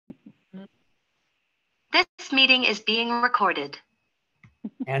This meeting is being recorded.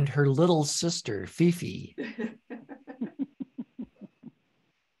 And her little sister, Fifi.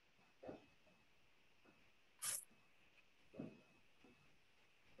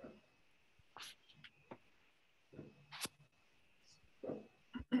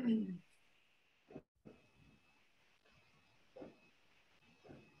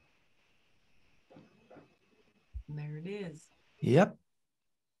 There it is. Yep.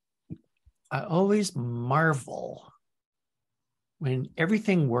 I always marvel when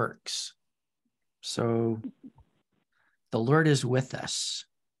everything works. So the Lord is with us.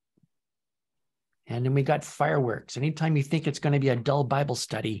 And then we got fireworks. Anytime you think it's going to be a dull Bible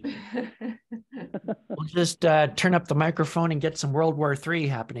study, we'll just turn up the microphone and get some World War III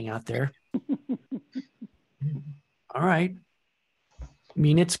happening out there. All right. I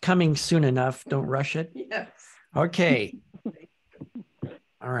mean, it's coming soon enough. Don't rush it. Yes. Okay.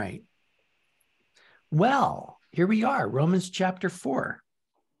 All right. Well, here we are, Romans chapter 4.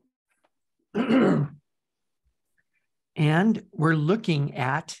 And we're looking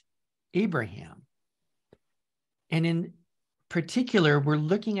at Abraham. And in particular, we're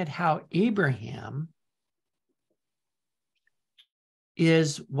looking at how Abraham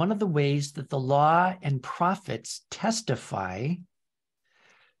is one of the ways that the law and prophets testify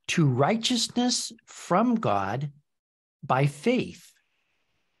to righteousness from God by faith,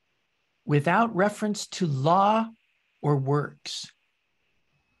 without reference to law or works.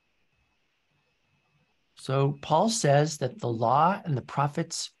 So Paul says that the law and the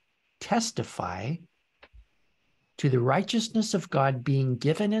prophets testify to the righteousness of God being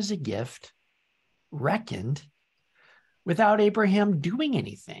given as a gift, reckoned, without Abraham doing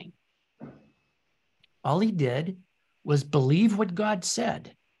anything. All he did was believe what God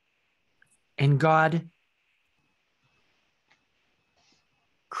said, and God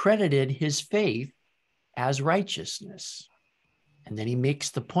credited his faith as righteousness. And then he makes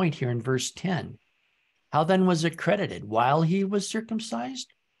the point here in verse 10. How then was it credited? While he was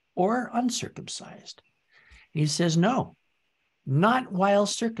circumcised or uncircumcised? And he says, no, not while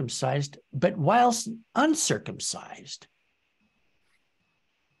circumcised, but while uncircumcised.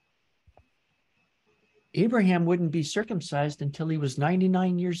 Abraham wouldn't be circumcised until he was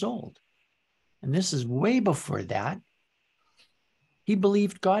 99 years old. And this is way before that. He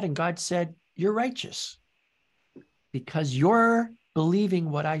believed God, and God said, you're righteous because you're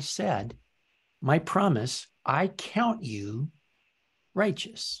believing what I said, my promise, I count you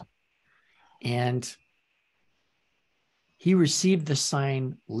righteous. And he received the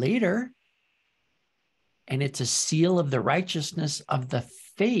sign later, and it's a seal of the righteousness of the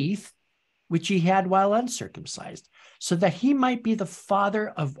faith which he had while uncircumcised, so that he might be the father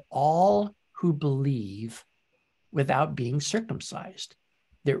of all who believe without being circumcised,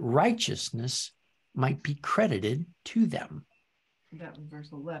 that righteousness might be credited to them. That was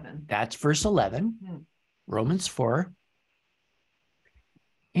verse 11. That's verse 11, Romans 4.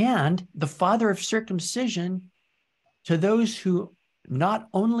 And the father of circumcision to those who not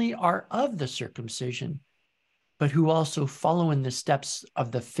only are of the circumcision, but who also follow in the steps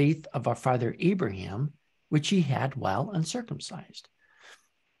of the faith of our father Abraham, which he had while uncircumcised.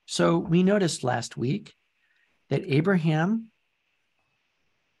 So we noticed last week that Abraham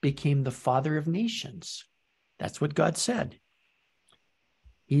became the father of nations. That's what God said.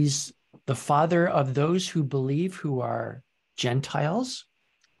 He's the father of those who believe who are Gentiles.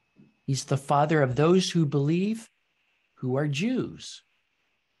 He's the father of those who believe who are Jews.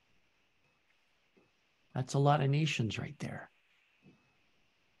 That's a lot of nations right there.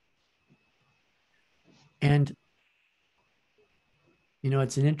 And, you know,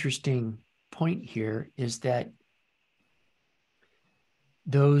 it's an interesting point here is that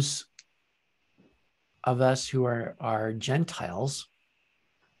those of us who are Gentiles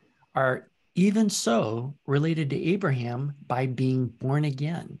are even so related to Abraham by being born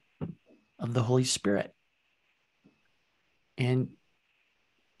again of the Holy Spirit. And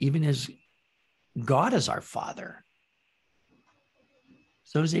even as God is our father,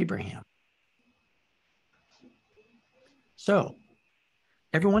 so is Abraham. So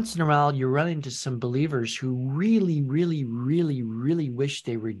every once in a while, you run into some believers who really, really, really, really wish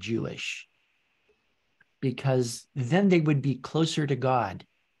they were Jewish, because then they would be closer to God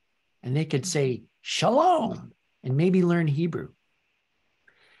and they could say shalom and maybe learn Hebrew.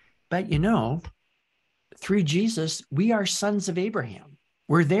 But you know, through Jesus, we are sons of Abraham.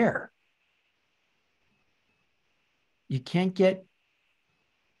 We're there. You can't get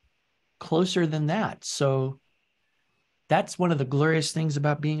closer than that. So that's one of the glorious things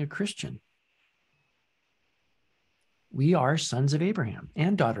about being a Christian. We are sons of Abraham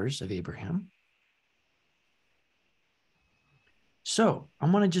and daughters of Abraham. So I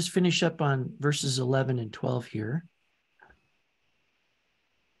want to just finish up on verses 11 and 12 here.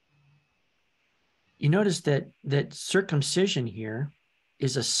 You notice that circumcision here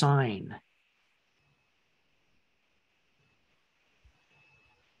is a sign.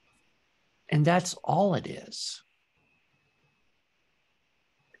 And that's all it is.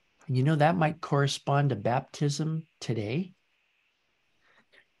 And you know, that might correspond to baptism today.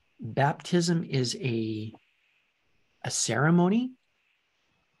 Baptism is a ceremony,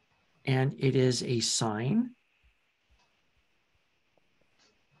 and it is a sign.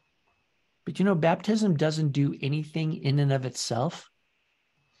 But you know, baptism doesn't do anything in and of itself.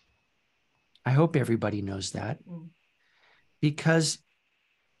 I hope everybody knows that. Because,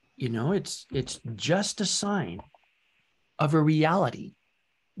 you know, it's just a sign of a reality.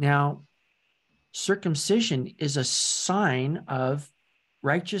 Now, circumcision is a sign of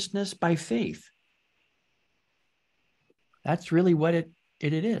righteousness by faith. That's really what it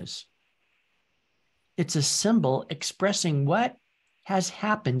is. It's a symbol expressing what has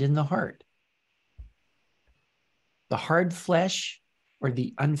happened in the heart. The hard flesh or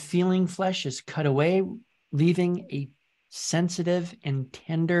the unfeeling flesh is cut away, leaving a sensitive and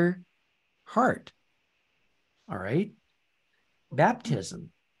tender heart. All right.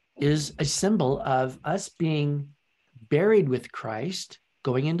 Baptism is a symbol of us being buried with Christ,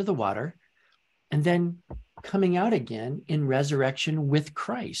 going into the water, and then coming out again in resurrection with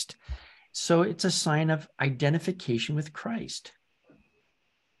Christ. So it's a sign of identification with Christ.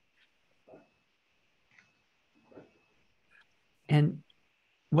 And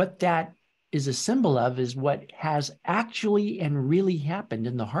what that is a symbol of is what has actually and really happened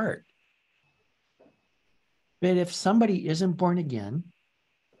in the heart. But if somebody isn't born again,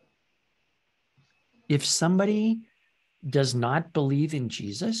 if somebody does not believe in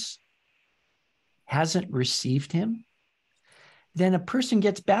Jesus, hasn't received him, then a person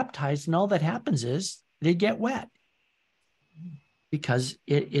gets baptized and all that happens is they get wet because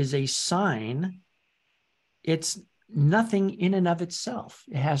it is a sign. It's nothing in and of itself.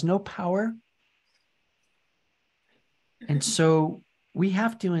 It has no power. And so we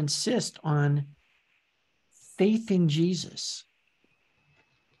have to insist on faith in Jesus.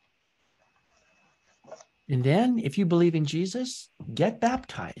 And then if you believe in Jesus, get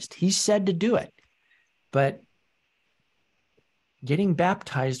baptized. He said to do it. But getting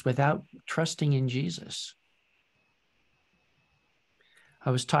baptized without trusting in Jesus.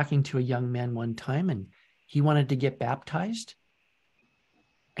 I was talking to a young man one time and he wanted to get baptized.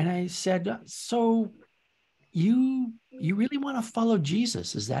 And I said, so you really want to follow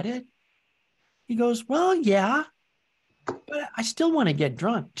Jesus? Is that it? He goes, well, yeah, but I still want to get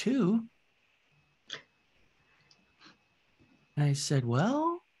drunk too. And I said,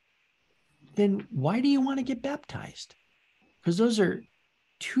 well, then why do you want to get baptized? Because those are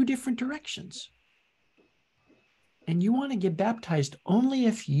two different directions. And you want to get baptized only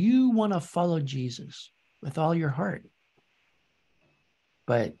if you want to follow Jesus with all your heart.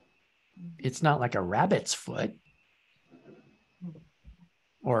 But it's not like a rabbit's foot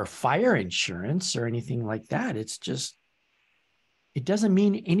or fire insurance or anything like that. It's just, it doesn't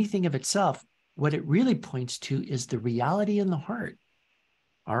mean anything of itself. What it really points to is the reality in the heart.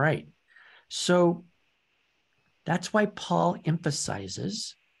 All right. So that's why Paul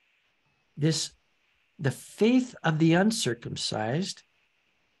emphasizes this, the faith of the uncircumcised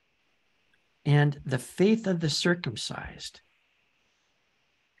and the faith of the circumcised.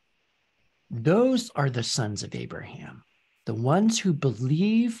 Those are the sons of Abraham, the ones who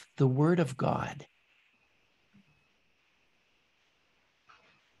believe the word of God.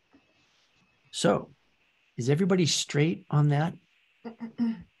 So, is everybody straight on that?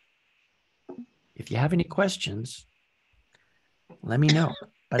 If you have any questions, let me know.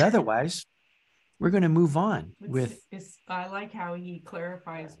 But otherwise, we're going to move on with. I like how he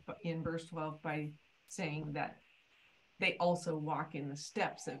clarifies in verse 12 by saying that they also walk in the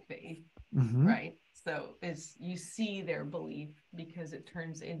steps of faith, right? So as you see their belief because it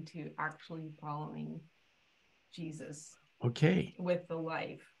turns into actually following Jesus. Okay. With the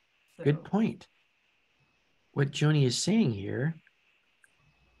life. So. Good point. What Joni is saying here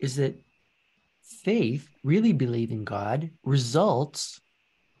is that faith, really believing God, results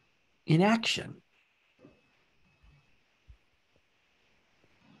in action.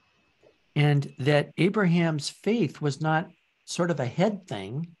 And that Abraham's faith was not sort of a head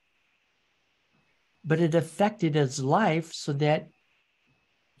thing, but it affected his life so that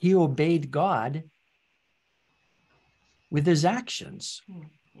he obeyed God with his actions.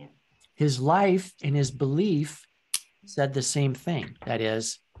 Yeah. His life and his belief said the same thing. That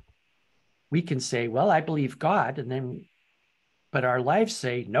is, we can say, well, I believe God, and then But our lives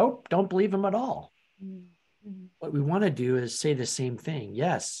say, nope, don't believe him at all. Mm-hmm. What we want to do is say the same thing.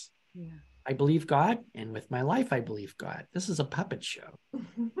 Yes, Yeah. I believe God, and with my life, I believe God. This is a puppet show.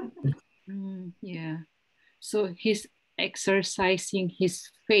 Yeah. So he's exercising his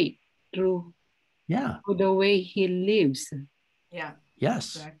faith through the way he lives. Yeah.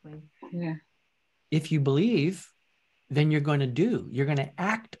 Yes. Exactly. Yeah. If you believe, then you're going to do. You're going to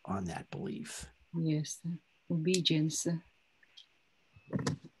act on that belief. Yes. Obedience.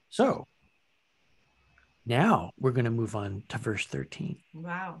 So now we're going to move on to verse 13.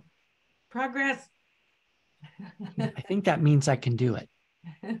 Wow. Progress. I think that means I can do it.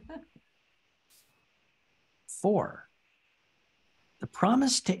 4. The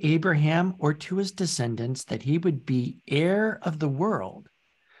promise to Abraham or to his descendants that he would be heir of the world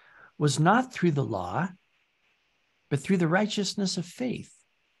was not through the law, but through the righteousness of faith.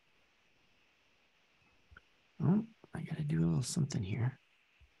 Oh, I got to do a little something here.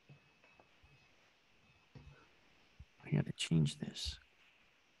 I got to change this.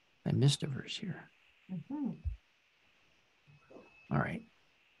 I missed a verse here. Mm-hmm. All right.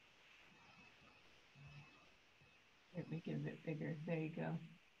 Let me get a bit bigger. There you go.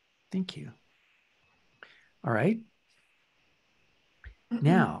 Thank you. All right.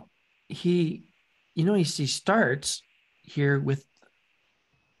 Now, he starts here with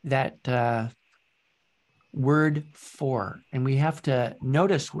that word for, and we have to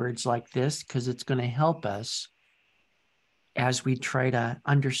notice words like this because it's going to help us as we try to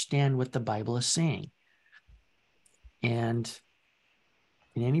understand what the Bible is saying. And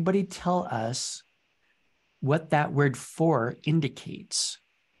can anybody tell us what that word for indicates?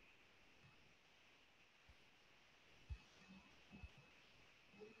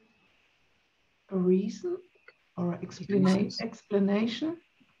 A reason or explanation?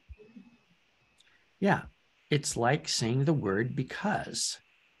 Yeah, it's like saying the word because.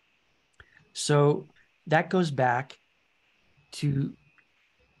 So that goes back to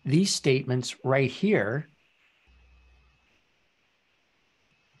these statements right here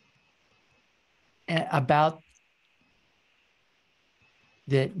about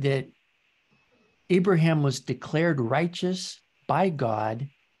that Abraham was declared righteous by God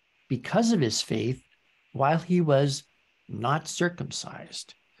because of his faith while he was not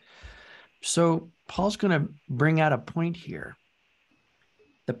circumcised. So Paul's going to bring out a point here.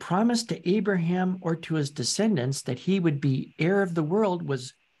 The promise to Abraham or to his descendants that he would be heir of the world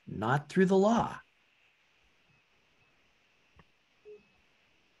was not through the law.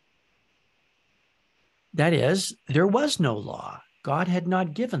 That is, there was no law. God had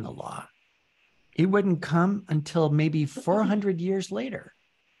not given the law. It wouldn't come until maybe 400 years later.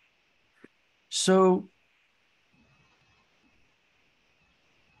 So,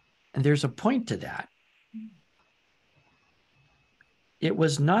 and there's a point to that. It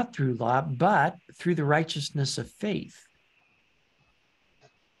was not through law, but through the righteousness of faith.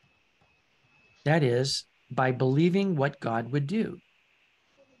 That is, by believing what God would do.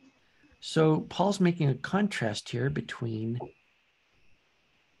 So Paul's making a contrast here between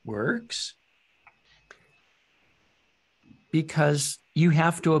works, because you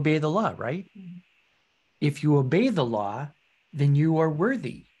have to obey the law, right? If you obey the law, then you are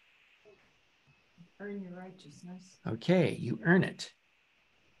worthy. Earn your righteousness. Okay, you earn it.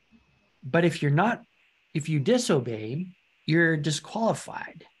 But if you disobey, you're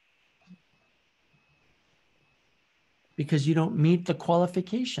disqualified because you don't meet the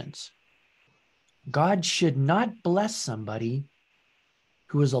qualifications. God should not bless somebody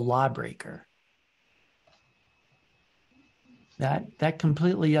who is a lawbreaker. That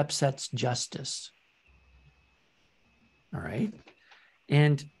completely upsets justice. All right.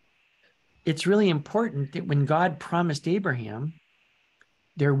 And it's really important that when God promised Abraham,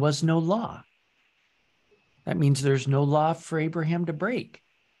 there was no law. That means there's no law for Abraham to break.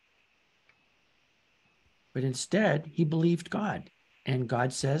 But instead, he believed God. And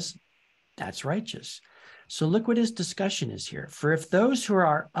God says, that's righteous. So look what his discussion is here. For if those who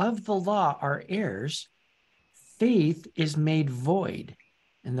are of the law are heirs, faith is made void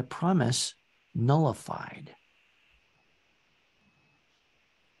and the promise nullified.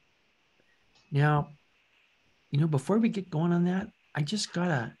 Now, before we get going on that, I just got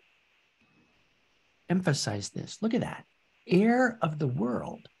to emphasize this. Look at that. Heir of the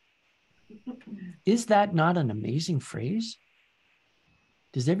world. Is that not an amazing phrase?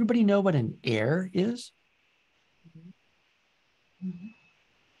 Does everybody know what an heir is?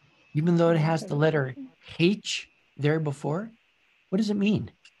 Even though it has the letter H there before, what does it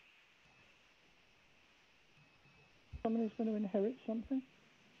mean? Someone who's going to inherit something.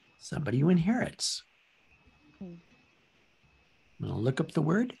 Somebody who inherits. I'm going to look up the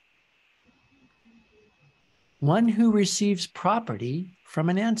word. One who receives property from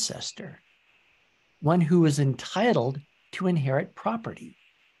an ancestor. One who is entitled to inherit property.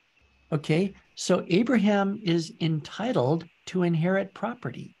 Okay, so Abraham is entitled to inherit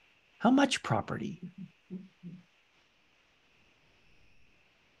property. How much property?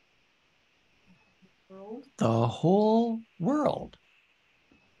 The whole world.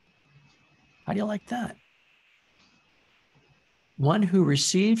 How do you like that? One who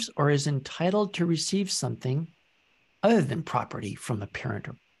receives or is entitled to receive something other than property from a parent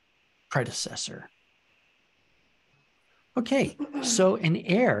or predecessor. Okay, so an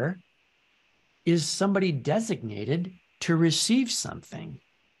heir is somebody designated to receive something.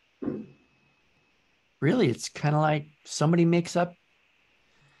 Really, it's kind of like somebody makes up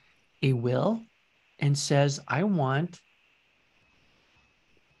a will and says, I want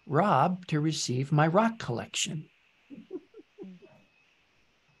Rob to receive my rock collection.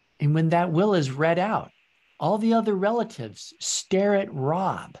 And when that will is read out, all the other relatives stare at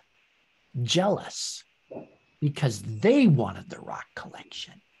Rob, jealous, because they wanted the rock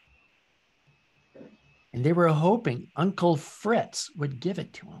collection. And they were hoping Uncle Fritz would give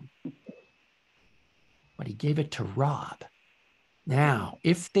it to him. But he gave it to Rob. Now,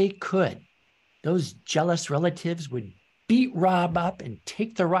 if they could, those jealous relatives would beat Rob up and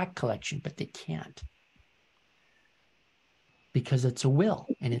take the rock collection, but they can't. Because it's a will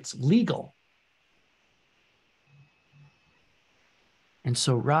and it's legal. And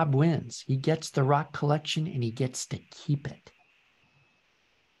so Rob wins. He gets the rock collection and he gets to keep it.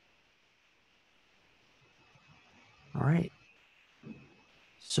 All right.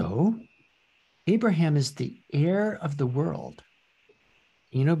 So Abraham is the heir of the world.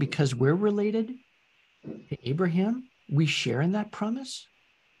 You know, because we're related to Abraham, we share in that promise.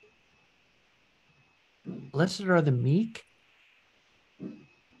 Blessed are the meek,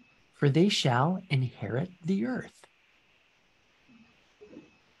 for they shall inherit the earth.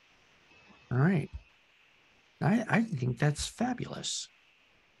 All right. I think that's fabulous.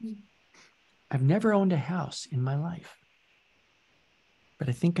 I've never owned a house in my life, but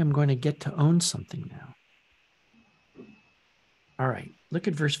I think I'm going to get to own something now. All right, look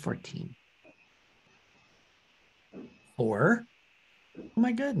at verse 14. For, oh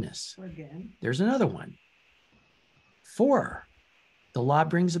my goodness, Again. there's another one. For, the law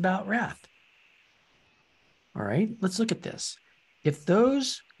brings about wrath. All right, let's look at this. If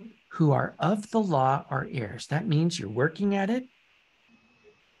those who are of the law are heirs, that means you're working at it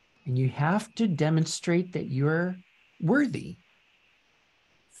and you have to demonstrate that you're worthy.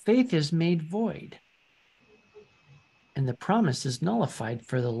 Faith is made void and the promise is nullified,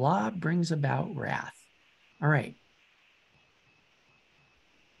 for the law brings about wrath. All right.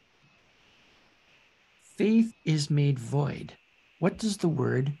 Faith is made void. What does the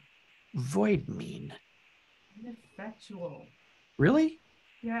word void mean? Ineffectual. Really?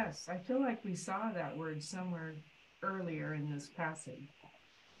 Yes, I feel like we saw that word somewhere earlier in this passage.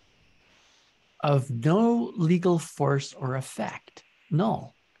 Of no legal force or effect.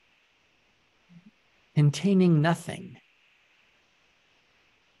 Null. Containing nothing.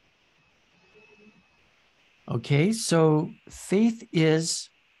 Okay, so faith is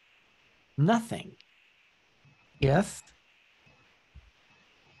nothing. If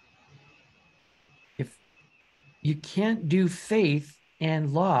you can't do faith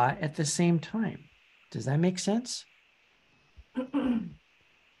and law at the same time. Does that make sense?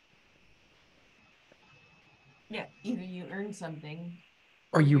 Yeah, either you earn something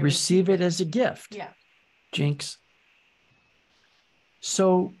or you receive it as a gift. Yeah. Jinx.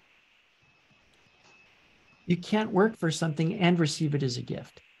 So you can't work for something and receive it as a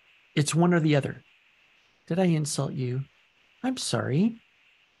gift. It's one or the other. Did I insult you? I'm sorry.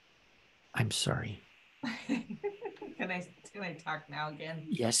 I'm sorry. Can I talk now again?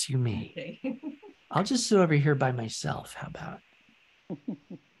 Yes, you may. Okay. I'll just sit over here by myself. How about?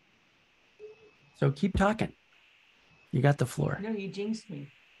 So keep talking. You got the floor. No, you jinxed me.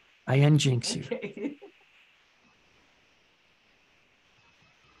 I unjinx you. Okay.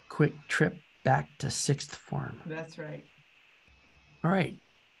 Quick trip back to sixth form. That's right. All right.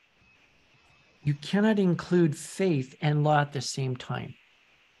 You cannot include faith and law at the same time.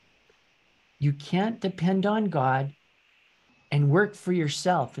 You can't depend on God and work for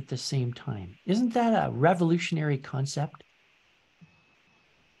yourself at the same time. Isn't that a revolutionary concept?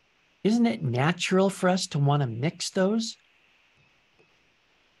 Isn't it natural for us to want to mix those?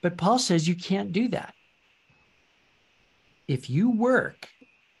 But Paul says you can't do that. If you work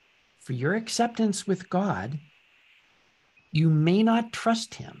for your acceptance with God, you may not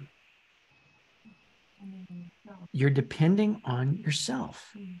trust him. you're depending on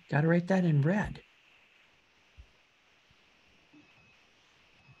yourself. Got to write that in red.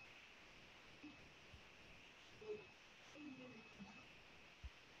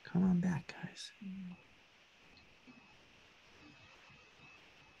 Come on back, guys.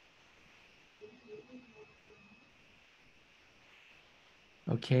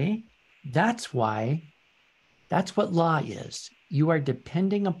 Okay, that's what law is. You are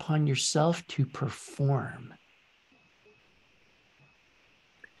depending upon yourself to perform.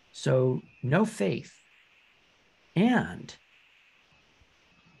 So no faith. And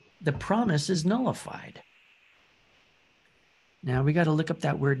the promise is nullified. Now we got to look up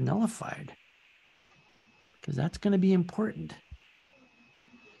that word nullified, because that's going to be important.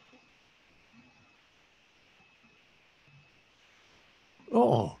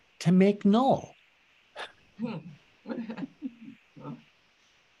 Oh, to make null.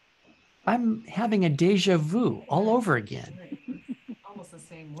 I'm having a deja vu all over again. Almost the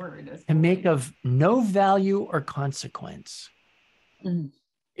same word. As to make of no value or consequence. It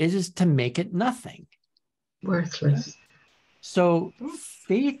is to make it nothing. Worthless. So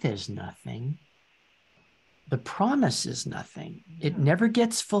faith is nothing. The promise is nothing. It never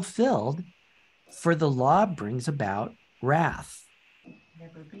gets fulfilled, for the law brings about wrath.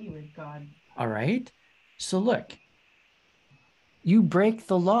 Never be with God. All right. So look, you break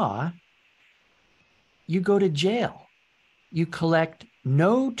the law, you go to jail, you collect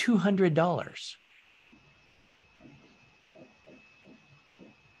no $200.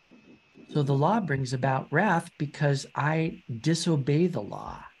 So the law brings about wrath because I disobey the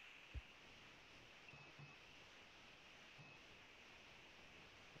law.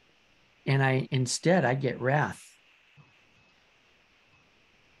 And instead I get wrath.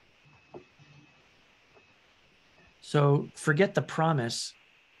 So forget the promise.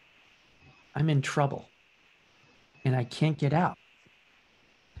 I'm in trouble and I can't get out.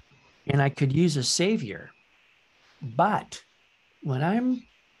 And I could use a savior. But when I'm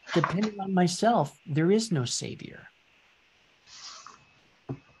depending on myself, there is no savior.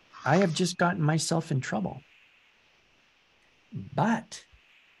 I have just gotten myself in trouble. But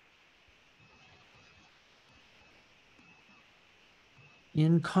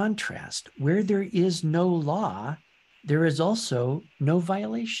in contrast, where there is no law, there is also no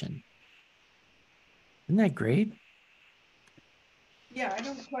violation. Isn't that great? Yeah, I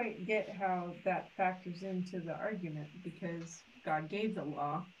don't quite get how that factors into the argument, because God gave the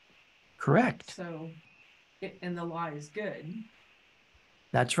law. Correct. So, and the law is good.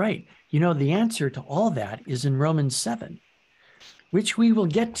 That's right. You know, the answer to all that is in Romans 7, which we will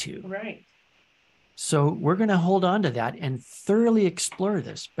get to. Right. So we're going to hold on to that and thoroughly explore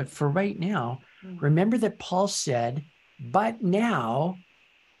this. But for right now, remember that Paul said, but now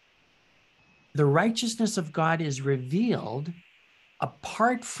the righteousness of God is revealed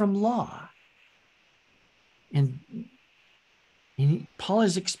apart from law. And Paul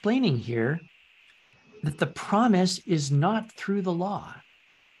is explaining here that the promise is not through the law,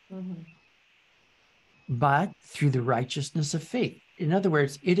 but through the righteousness of faith. In other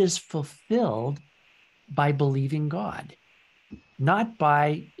words, it is fulfilled by believing God, not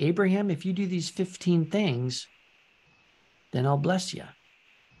by Abraham. If you do these 15 things, then I'll bless you.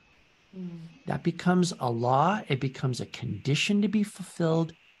 That becomes a law. It becomes a condition to be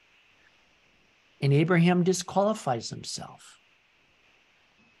fulfilled. And Abraham disqualifies himself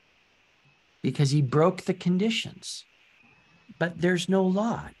because he broke the conditions. But there's no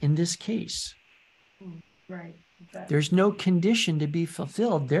law in this case. Right. There's no condition to be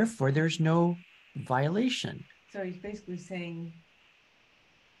fulfilled. Therefore, there's no violation. So he's basically saying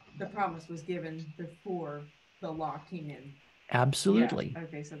the promise was given before the law came in. Absolutely. Yeah.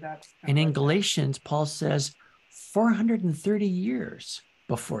 Okay, so that's. And in Galatians, Paul says 430 years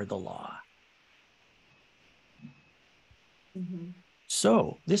before the law.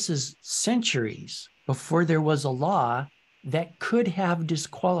 So this is centuries before there was a law that could have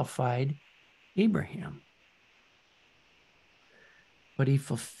disqualified Abraham. But he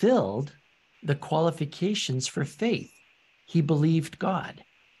fulfilled the qualifications for faith. He believed God.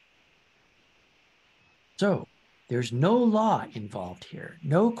 So there's no law involved here,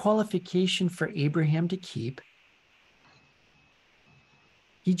 no qualification for Abraham to keep.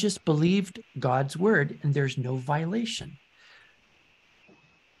 He just believed God's word, and there's no violation.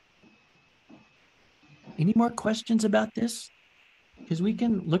 Any more questions about this? Because we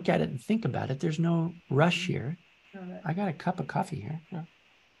can look at it and think about it. There's no rush here. I got a cup of coffee here. Yeah.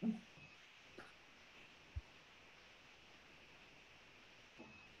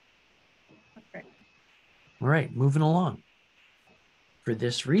 Okay. All right, moving along. For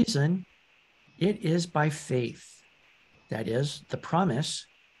this reason, it is by faith. that is, the promise,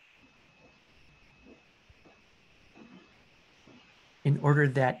 in order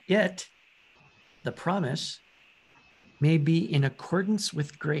that it, the promise, may be in accordance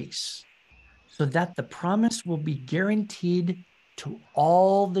with grace, so that the promise will be guaranteed to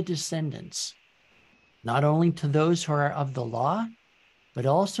all the descendants, not only to those who are of the law, but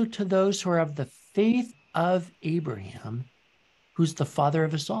also to those who are of the faith of Abraham, who's the father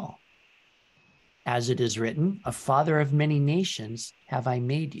of us all. As it is written, a father of many nations have I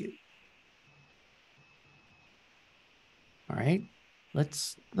made you. All right,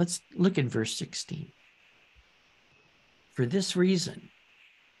 let's look at verse 16. For this reason,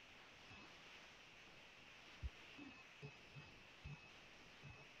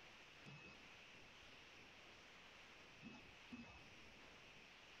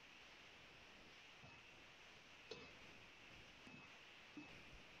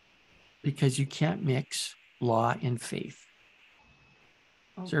 because you can't mix law and faith.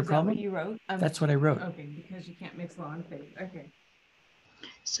 Oh, Is there a that problem? what you wrote? That's what I wrote. Okay, because you can't mix law and faith. Okay.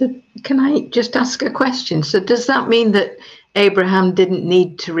 So can I just ask a question? So does that mean that Abraham didn't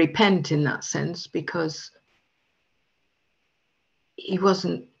need to repent in that sense because he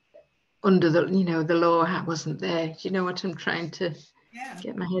wasn't under the, the law wasn't there? Do you know what I'm trying to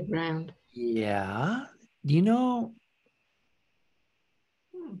get my head around? Yeah. You know,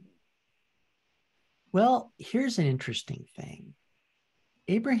 well, here's an interesting thing.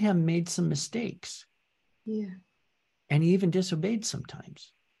 Abraham made some mistakes. Yeah. And he even disobeyed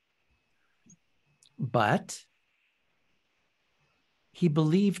sometimes. But he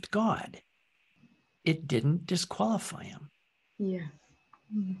believed God. It didn't disqualify him. Yeah.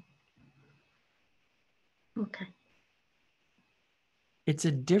 Mm. Okay. It's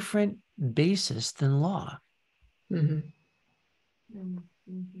a different basis than law. Mm-hmm.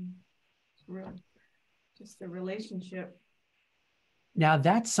 Mm-hmm. It's real. Just the relationship. Now,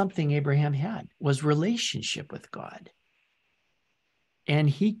 that's something Abraham had, was relationship with God. And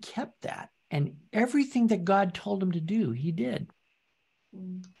he kept that. And everything that God told him to do, he did.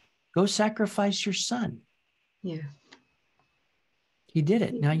 Mm. Go sacrifice your son. Yeah. He did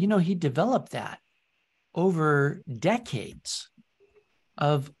it. Now, he developed that over decades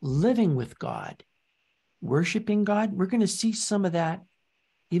of living with God, worshiping God. We're going to see some of that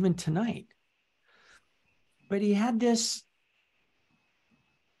even tonight. But he had this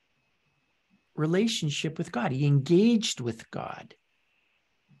relationship with God. He engaged with God.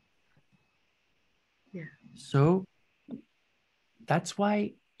 Yeah. So that's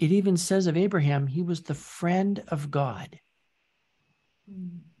why it even says of Abraham, he was the friend of God.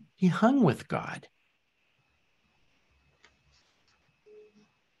 He hung with God.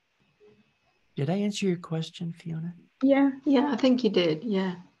 Did I answer your question, Fiona? Yeah. I think you did.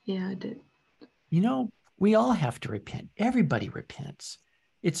 Yeah, I did. We all have to repent. Everybody repents.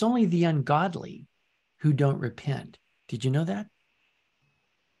 It's only the ungodly who don't repent. Did you know that?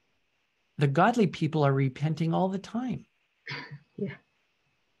 The godly people are repenting all the time. Yeah.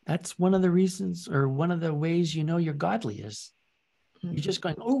 That's one of the reasons, or one of the ways you're godly is you're just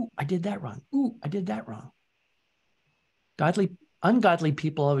going, oh, I did that wrong. Oh, I did that wrong. Ungodly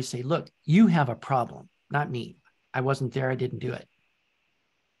people always say, look, you have a problem, not me. I wasn't there. I didn't do it.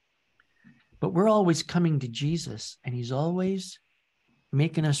 But we're always coming to Jesus, and he's always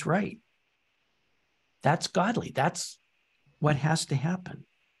making us right. That's godly. That's what has to happen.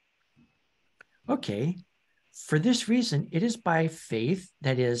 Okay. For this reason, it is by faith,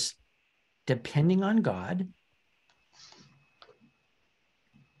 that is, depending on God,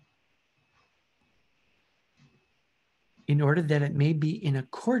 in order that it may be in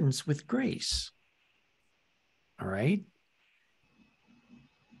accordance with grace. All right?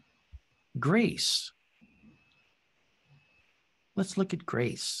 Grace. Let's look at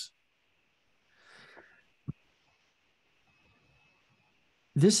grace.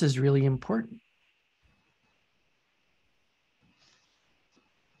 This is really important.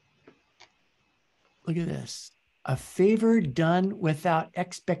 Look at this. A favor done without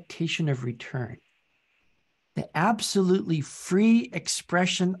expectation of return. The absolutely free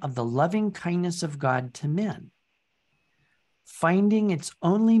expression of the loving kindness of God to men, finding its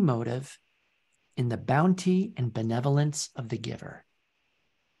only motive in the bounty and benevolence of the giver.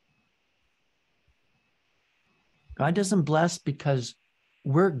 God doesn't bless because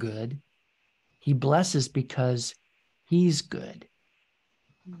we're good. He blesses because he's good.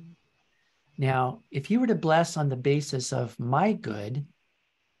 Now, if he were to bless on the basis of my good,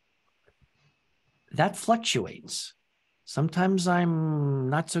 that fluctuates. Sometimes I'm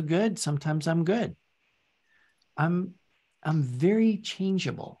not so good. Sometimes I'm good. I'm very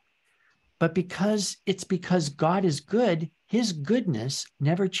changeable. But because God is good, his goodness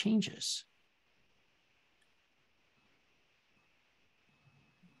never changes.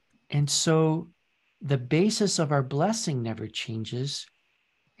 And so the basis of our blessing never changes,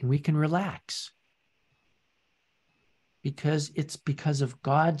 and we can relax. Because it's because of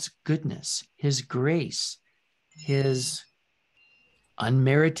God's goodness, his grace, his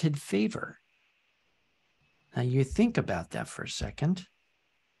unmerited favor. Now you think about that for a second.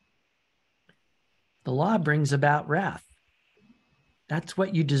 The law brings about wrath. That's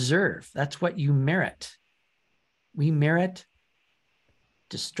what you deserve. That's what you merit. We merit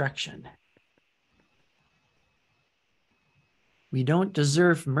destruction. We don't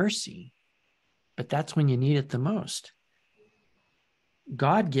deserve mercy, but that's when you need it the most.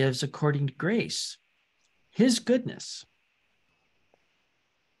 God gives according to grace, his goodness.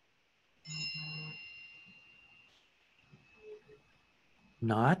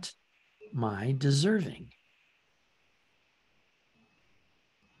 Not my deserving.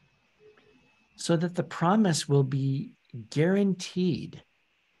 So that the promise will be guaranteed.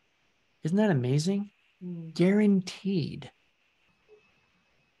 Isn't that amazing? Guaranteed.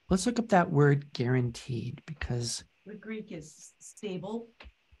 Let's look up that word guaranteed, because the Greek is stable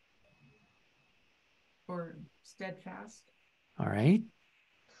or steadfast. All right.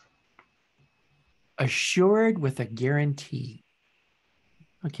 Assured with a guarantee.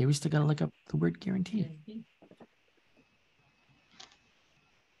 Okay, we still got to look up the word guarantee.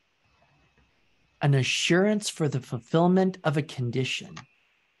 An assurance for the fulfillment of a condition.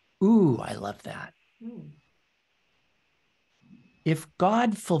 Ooh, I love that. If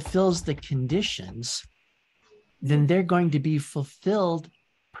God fulfills the conditions, then they're going to be fulfilled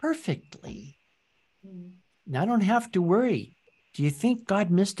perfectly. Now I don't have to worry. Do you think God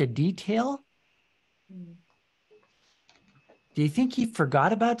missed a detail? Do you think he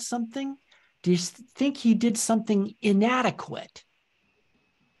forgot about something? Do you think he did something inadequate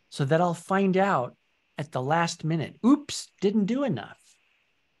so that I'll find out at the last minute? Oops, didn't do enough.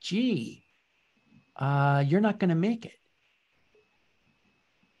 Gee, you're not going to make it.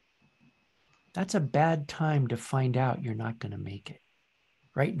 That's a bad time to find out you're not going to make it.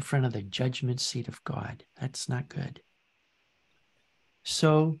 Right in front of the judgment seat of God. That's not good.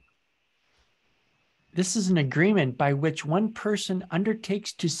 So this is an agreement by which one person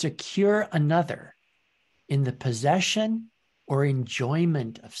undertakes to secure another in the possession or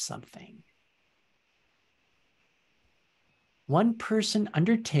enjoyment of something. One person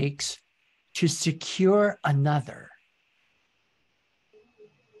undertakes to secure another.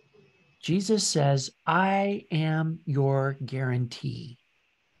 Jesus says, I am your guarantee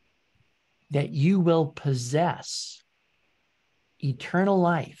that you will possess eternal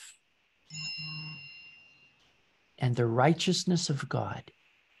life and the righteousness of God.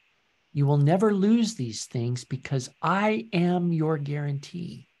 You will never lose these things because I am your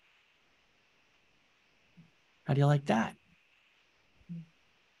guarantee. How do you like that?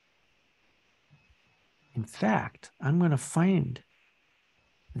 In fact, I'm going to find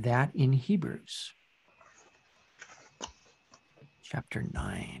that in Hebrews chapter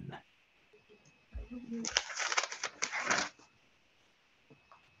 9.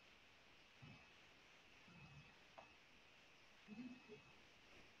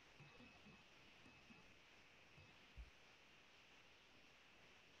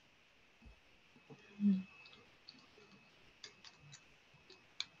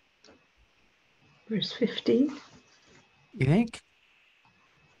 Verse 15. You think?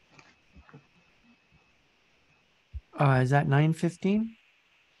 Is that 9:15?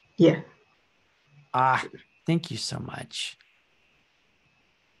 Yeah. Thank you so much.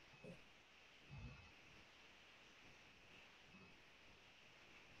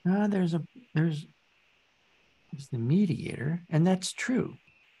 There's the mediator, and that's true.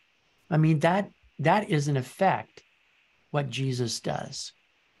 I mean, that is in effect what Jesus does.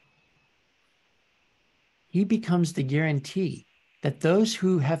 He becomes the guarantee that those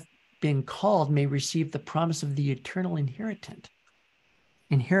who have been called may receive the promise of the eternal inheritance.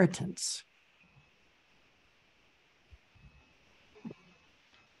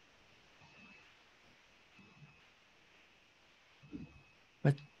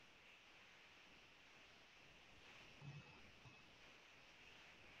 But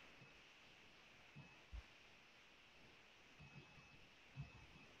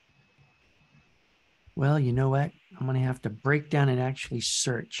well, you know what? I'm going to have to break down and actually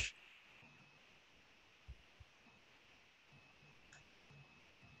search.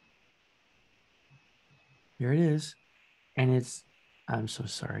 Here it is. And I'm so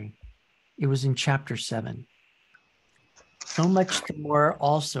sorry. It was in chapter 7. so much the more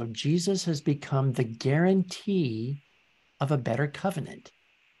also Jesus has become the guarantee of a better covenant.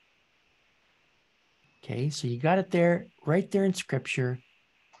 Okay, so you got it there, right there in Scripture,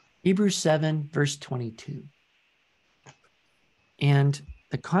 Hebrews 7, verse 22. And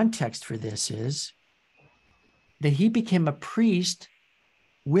the context for this is that he became a priest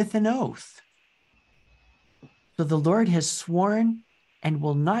with an oath. So the Lord has sworn and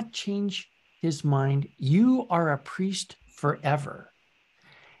will not change his mind. You are a priest forever.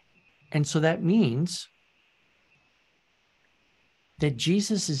 And so that means that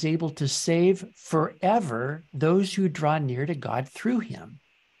Jesus is able to save forever those who draw near to God through him,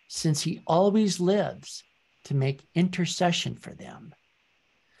 since he always lives to make intercession for them.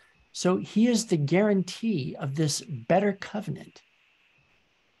 So he is the guarantee of this better covenant.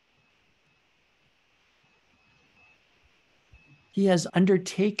 He has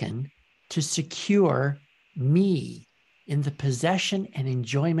undertaken to secure me in the possession and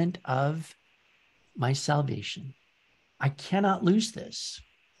enjoyment of my salvation. I cannot lose this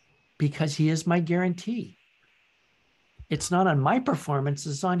because he is my guarantee. It's not on my performance,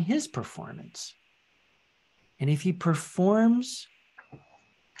 it's on his performance. And if he performs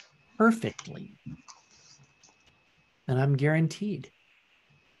perfectly, then I'm guaranteed.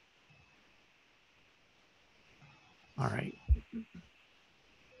 All right.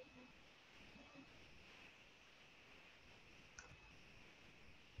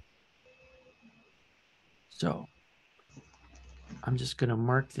 So I'm just going to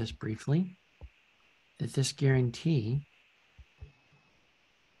mark this briefly, that this guarantee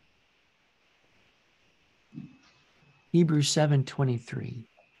Hebrews 7:23.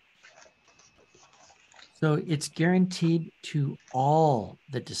 So it's guaranteed to all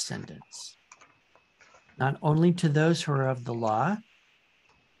the descendants, not only to those who are of the law,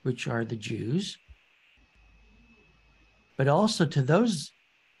 which are the Jews, but also to those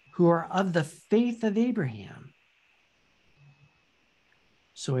who are of the faith of Abraham.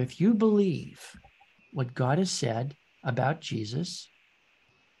 So if you believe what God has said about Jesus,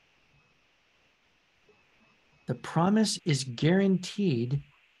 the promise is guaranteed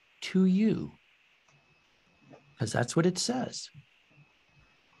to you, because that's what it says.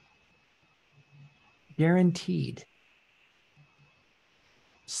 Guaranteed.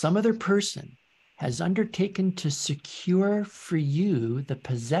 Some other person has undertaken to secure for you the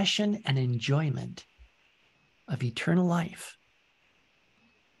possession and enjoyment of eternal life.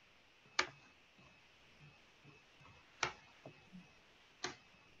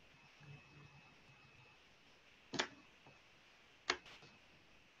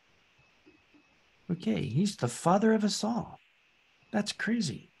 Okay, he's the father of us all. That's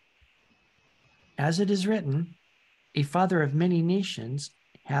crazy. As it is written, a father of many nations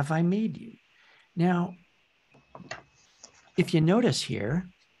have I made you. Now, if you notice here,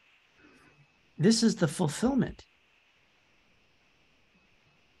 this is the fulfillment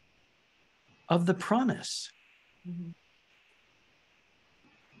of the promise. Mhm.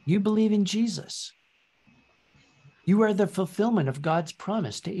 You believe in Jesus. You are the fulfillment of God's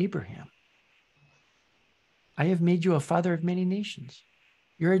promise to Abraham. I have made you a father of many nations.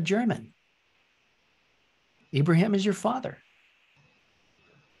 You're a German. Abraham is your father.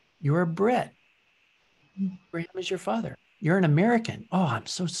 You're a Brit. Abraham is your father. You're an American. Oh, I'm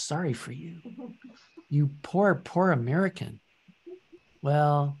so sorry for you. You poor, poor American.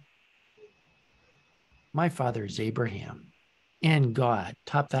 Well, my father is Abraham and God.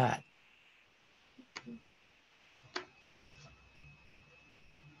 Top that.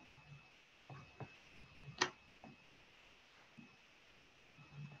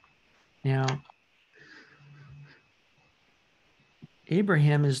 Now,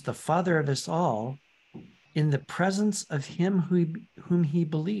 Abraham is the father of us all in the presence of him whom he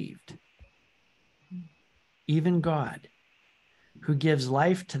believed, even God, who gives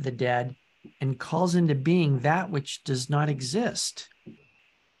life to the dead and calls into being that which does not exist.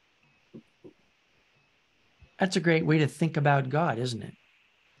 That's a great way to think about God, isn't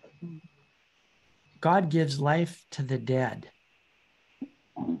it? God gives life to the dead.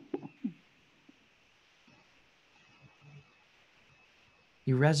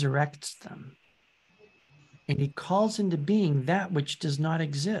 He resurrects them. And he calls into being that which does not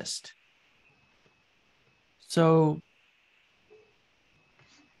exist. So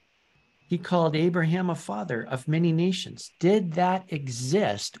he called Abraham a father of many nations. Did that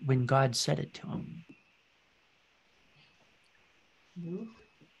exist when God said it to him? No.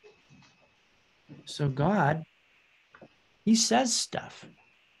 So God, he says stuff.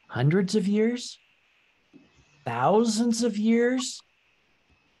 Hundreds of years, thousands of years.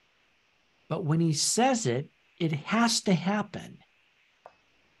 But when he says it, it has to happen.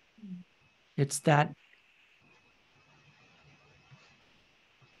 It's that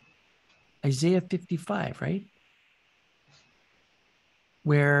Isaiah 55, right?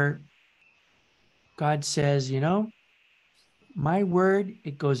 Where God says, you know, my word,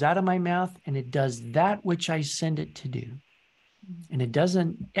 it goes out of my mouth and it does that which I send it to do. And it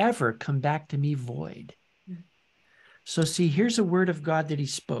doesn't ever come back to me void. So see, here's a word of God that he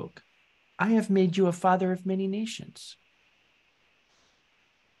spoke. I have made you a father of many nations.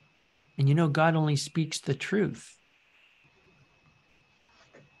 And you know, God only speaks the truth.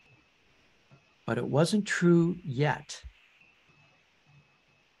 But it wasn't true yet.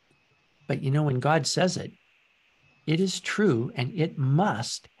 But you know, when God says it, it is true and it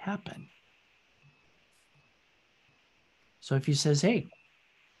must happen. So if he says, hey,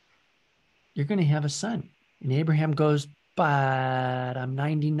 you're going to have a son. And Abraham goes, but I'm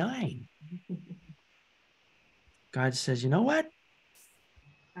 99. God says, you know what?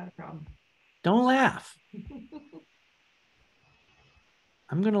 Not a problem. Don't laugh.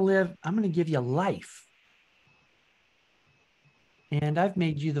 I'm going to give you life. And I've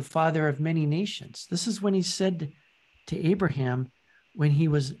made you the father of many nations. This is when he said to Abraham when he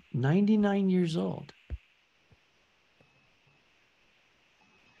was 99 years old.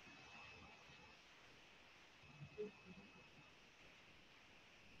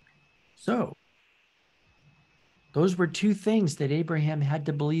 So, those were two things that Abraham had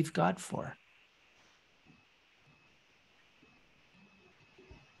to believe God for.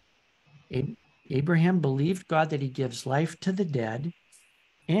 Abraham believed God that he gives life to the dead,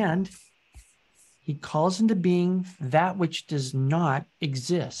 and he calls into being that which does not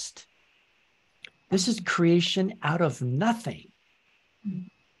exist. This is creation out of nothing.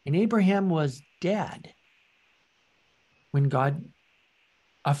 And Abraham was dead when God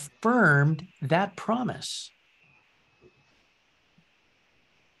affirmed that promise.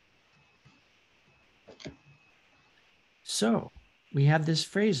 So we have this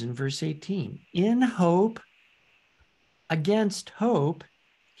phrase in verse 18, in hope, against hope,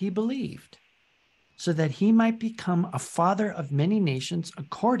 he believed, so that he might become a father of many nations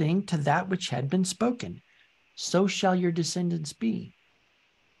according to that which had been spoken. So shall your descendants be.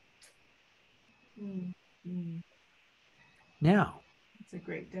 Now, it's a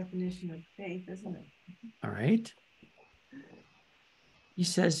great definition of faith, isn't it? All right. He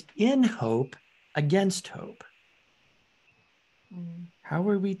says, in hope, against hope. How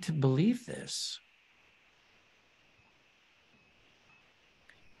are we to believe this?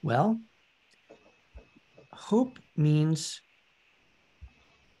 Well, hope means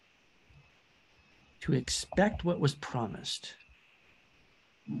to expect what was promised.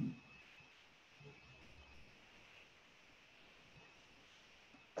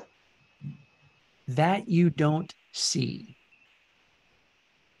 That you don't see.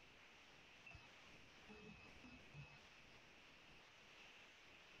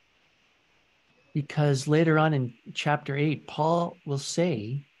 Because later on in chapter 8, Paul will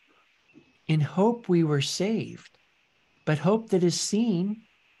say, in hope we were saved, but hope that is seen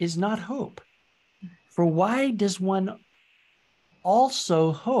is not hope. For why does one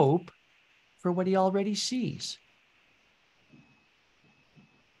also hope for what he already sees?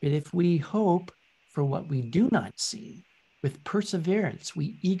 But if we hope for what we do not see, with perseverance,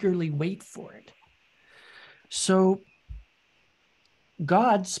 we eagerly wait for it. So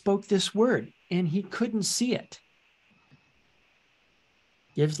God spoke this word and he couldn't see it.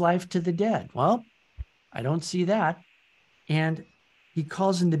 Gives life to the dead. Well, I don't see that. And he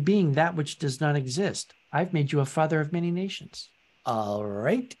calls into being that which does not exist. I've made you a father of many nations. All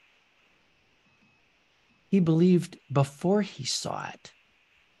right. He believed before he saw it.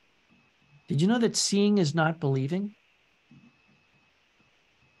 Did you know that seeing is not believing?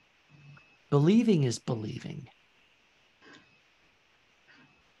 Believing is believing.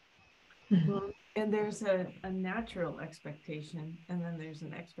 Well, and there's a natural expectation, and then there's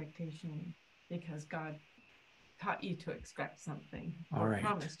an expectation because God taught you to expect something or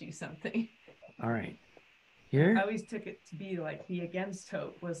promised you something. All right. Here? I always took it to be like the against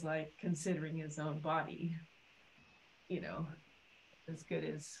hope was like considering his own body, you know, as good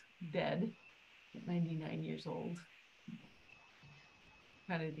as dead at 99 years old.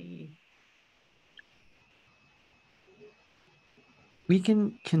 Kind of we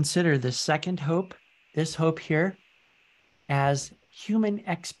can consider the second hope, this hope here, as human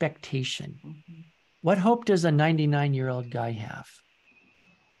expectation. What hope does a 99-year-old guy have?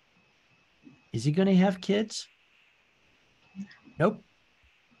 Is he going to have kids? Nope.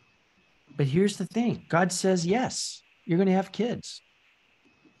 But here's the thing. God says, yes, you're going to have kids.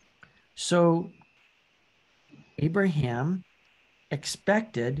 So Abraham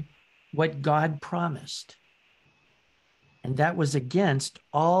expected what God promised. And that was against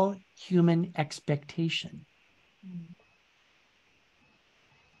all human expectation.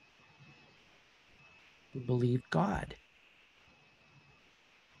 He believed God.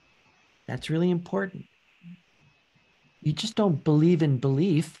 That's really important. You just don't believe in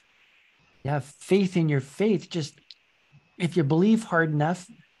belief. You have faith in your faith. Just if you believe hard enough,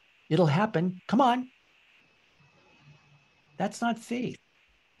 it'll happen. Come on. That's not faith.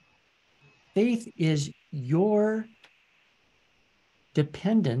 Faith is your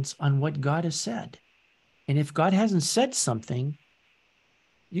dependence on what God has said. And if God hasn't said something,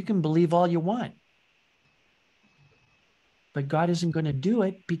 you can believe all you want. But God isn't going to do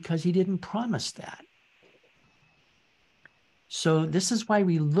it because he didn't promise that. So this is why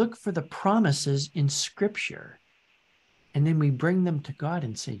we look for the promises in Scripture. And then we bring them to God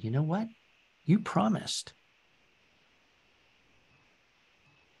and say, you know what? You promised.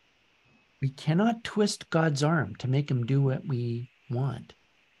 We cannot twist God's arm to make him do what we want,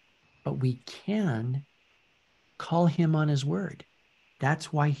 but we can call him on his word.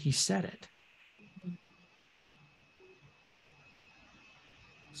 That's why he said it.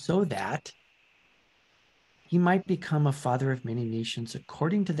 So that he might become a father of many nations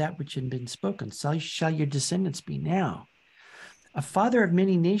according to that which had been spoken. So shall your descendants be now. A father of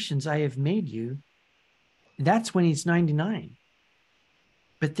many nations I have made you. That's when he's 99.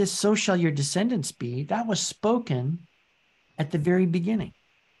 But this, so shall your descendants be, that was spoken at the very beginning.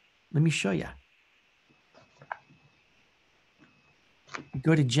 Let me show you.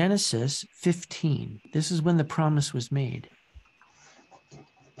 Go to Genesis 15. This is when the promise was made.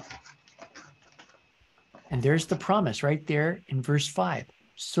 And there's the promise right there in verse 5.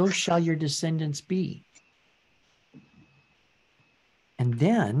 So shall your descendants be. And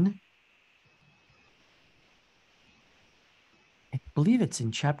then, I believe it's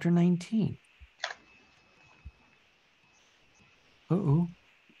in chapter 19. Uh-oh.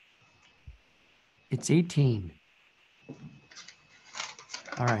 It's 18.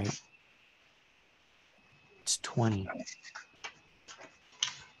 All right. It's 20.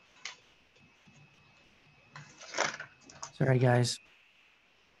 Sorry, guys.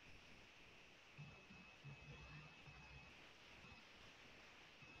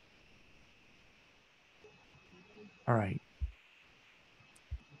 All right.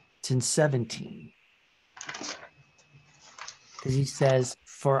 It's in 17. Because he says,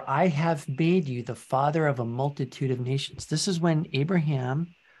 for I have made you the father of a multitude of nations. This is when Abraham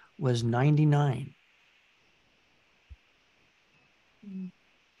was 99.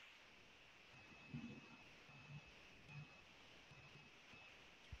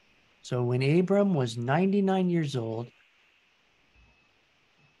 So when Abram was 99 years old,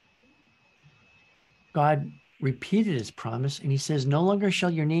 God repeated his promise, and he says, no longer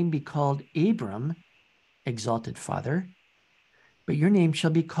shall your name be called Abram, exalted father, but your name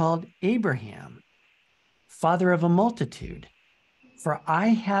shall be called Abraham, father of a multitude. For I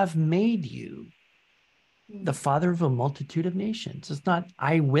have made you the father of a multitude of nations. It's not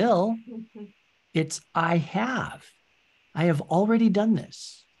I will, it's I have. I have already done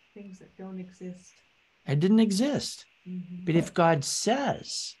this. Things that don't exist. It didn't exist. But if God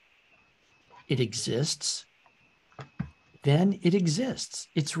says it exists, then it exists.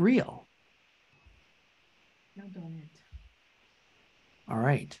 It's real. Now done it. All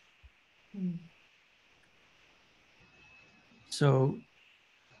right. So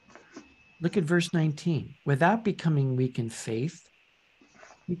look at verse 19. Without becoming weak in faith,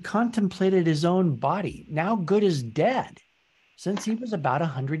 he contemplated his own body, now good as dead, since he was about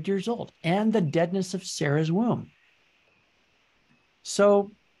 100 years old, and the deadness of Sarah's womb.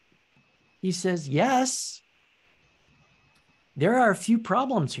 So he says, yes, there are a few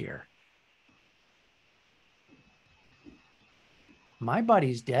problems here. My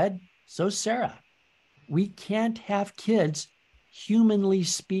body's dead, so's Sarah. We can't have kids, humanly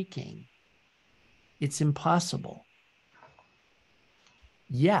speaking. It's impossible.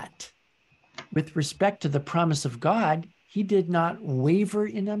 Yet, with respect to the promise of God, he did not waver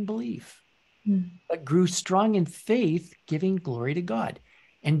in unbelief, but grew strong in faith, giving glory to God.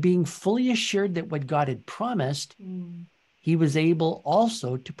 And being fully assured that what God had promised, he was able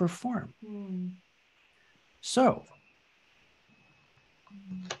also to perform. So,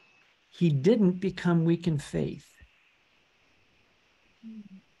 he didn't become weak in faith.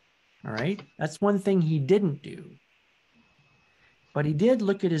 All right? That's one thing he didn't do. But he did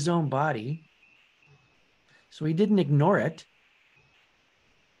look at his own body. So he didn't ignore it.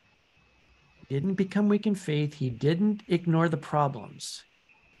 He didn't become weak in faith. He didn't ignore the problems.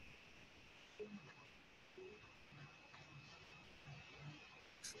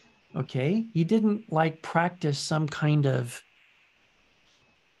 Okay. He didn't like practice some kind of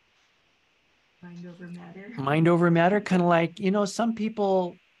Mind over matter. Mind over matter, kind of like, some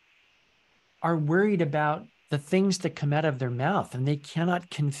people are worried about the things that come out of their mouth and they cannot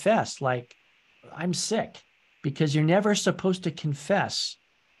confess, like, I'm sick, because you're never supposed to confess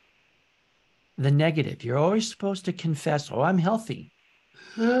the negative. You're always supposed to confess, oh, I'm healthy.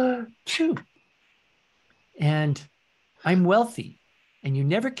 And I'm wealthy. And you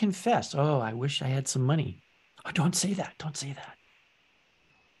never confess, oh, I wish I had some money. Oh, don't say that. Don't say that.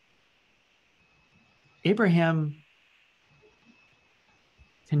 Abraham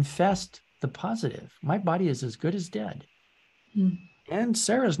confessed the positive. My body is as good as dead. And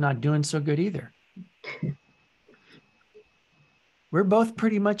Sarah's not doing so good either. We're both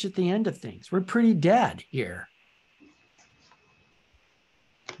pretty much at the end of things. We're pretty dead here.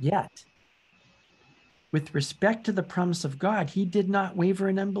 Yet, with respect to the promise of God, he did not waver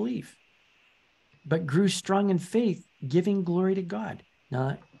in unbelief, but grew strong in faith, giving glory to God.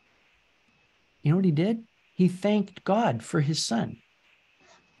 Now, you know what he did? He thanked God for his son.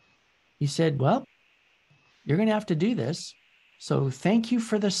 He said, well, you're going to have to do this. So thank you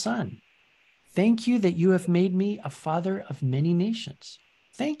for the son. Thank you that you have made me a father of many nations.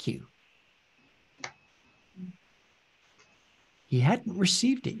 Thank you. He hadn't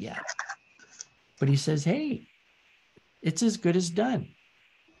received it yet, but he says, hey, it's as good as done.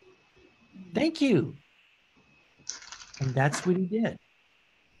 Thank you. And that's what he did.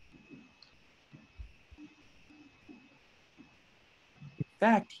 In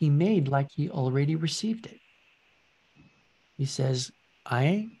fact, he made like he already received it. He says,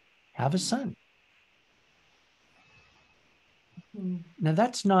 I have a son. Now,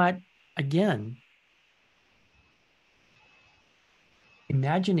 that's not, again,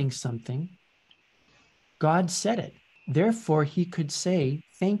 imagining something. God said it. Therefore, he could say,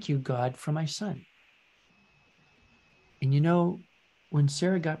 thank you, God, for my son. And when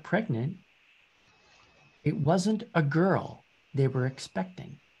Sarah got pregnant, it wasn't a girl they were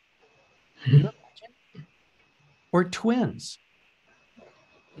expecting. Can you imagine? Or twins.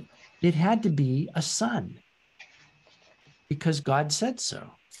 It had to be a son because God said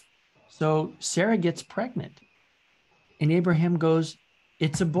so. So Sarah gets pregnant and Abraham goes,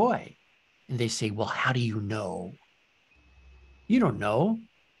 it's a boy. And they say, well, how do you know? You don't know.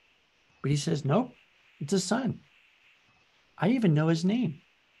 But he says, nope, it's a son. I even know his name.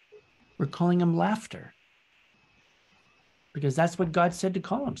 We're calling him Laughter because that's what God said to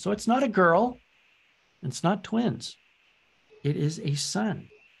call him. So it's not a girl. It's not twins. It is a son.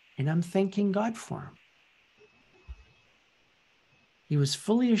 And I'm thanking God for him. He was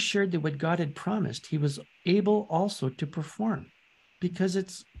fully assured that what God had promised, he was able also to perform because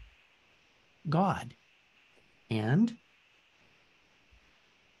it's God. And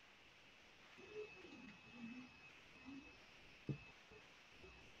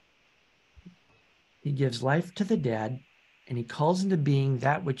he gives life to the dead and he calls into being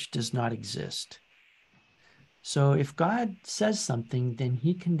that which does not exist. So if God says something, then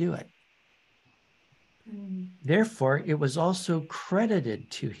he can do it. Therefore, it was also credited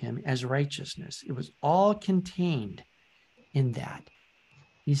to him as righteousness. It was all contained in that.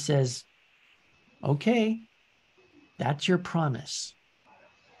 He says, okay, that's your promise.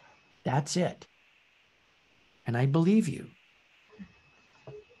 That's it. And I believe you.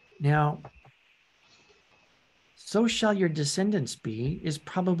 Now, so shall your descendants be is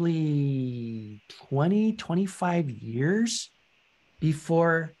probably 20, 25 years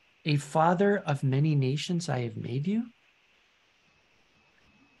before a father of many nations I have made you.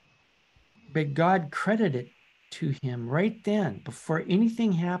 But God credited to him right then, before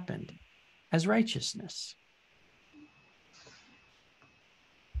anything happened, as righteousness.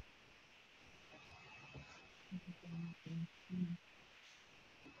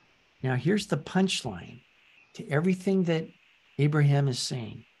 Now, here's the punchline to everything that Abraham is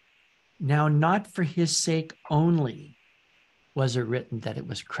saying. Now, not for his sake only was it written that it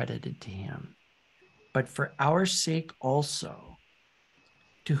was credited to him, but for our sake also,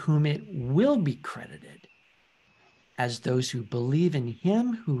 to whom it will be credited as those who believe in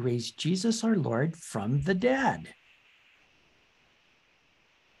him who raised Jesus our Lord from the dead.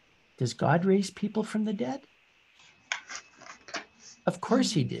 Does God raise people from the dead? Of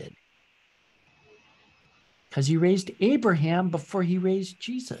course he did. Because he raised Abraham before he raised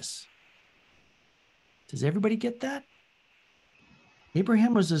Jesus. Does everybody get that?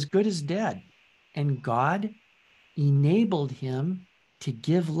 Abraham was as good as dead, and God enabled him to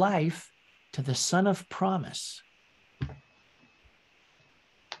give life to the son of promise.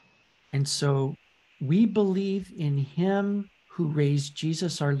 And so we believe in him who who raised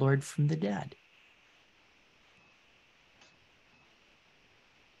Jesus our Lord from the dead.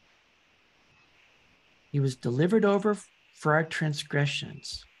 He was delivered over for our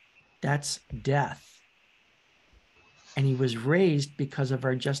transgressions. That's death. And he was raised because of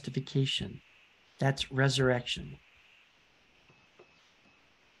our justification. That's resurrection.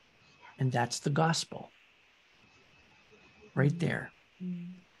 And that's the gospel. Right there.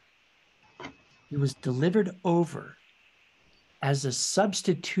 He was delivered over as a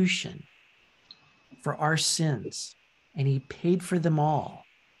substitution for our sins, and he paid for them all.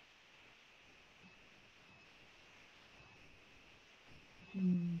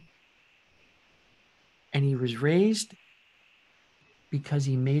 And he was raised because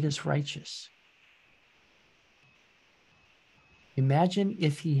he made us righteous. Imagine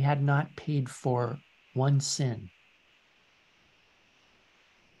if he had not paid for one sin.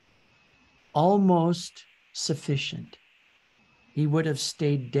 Almost sufficient. He would have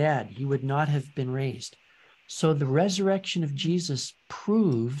stayed dead. He would not have been raised. So the resurrection of Jesus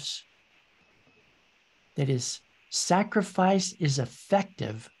proves that his sacrifice is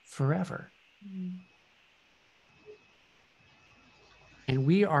effective forever. And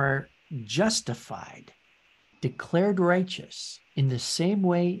we are justified, declared righteous in the same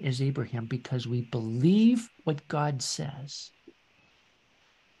way as Abraham because we believe what God says.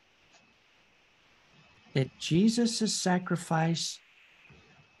 That Jesus' sacrifice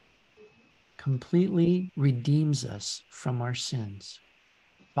completely redeems us from our sins,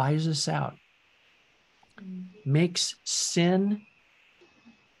 buys us out, makes sin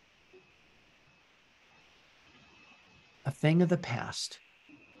a thing of the past.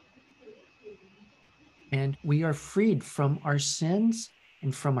 And we are freed from our sins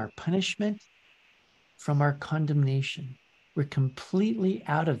and from our punishment, from our condemnation. We're completely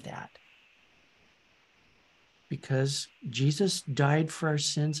out of that because Jesus died for our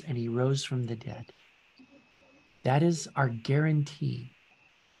sins and he rose from the dead. That is our guarantee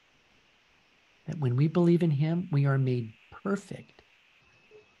that when we believe in him, we are made perfect.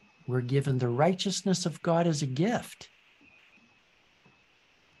 We're given the righteousness of God as a gift.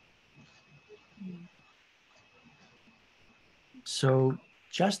 So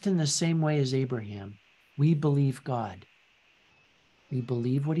just in the same way as Abraham, we believe God. We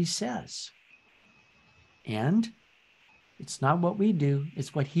believe what he says. And it's not what we do,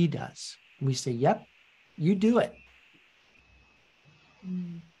 it's what he does. And we say, yep, you do it.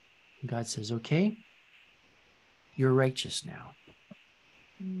 And God says, okay, you're righteous now.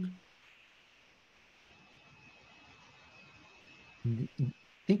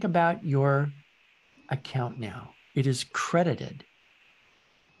 Think about your account now. It is credited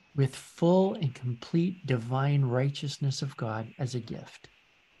with full and complete divine righteousness of God as a gift.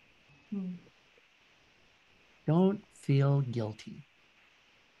 Don't feel guilty.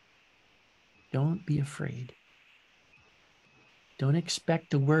 Don't be afraid. Don't expect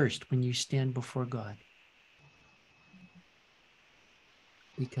the worst when you stand before God,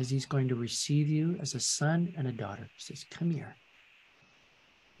 because he's going to receive you as a son and a daughter. He says, come here.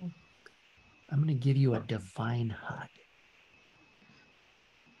 I'm going to give you a divine hug.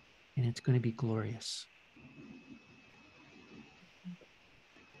 And it's going to be glorious.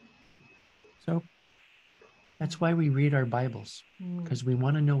 So that's why we read our Bibles, because we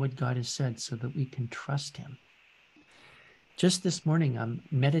want to know what God has said so that we can trust him. Just this morning, I'm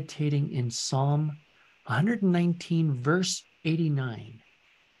meditating in Psalm 119, verse 89.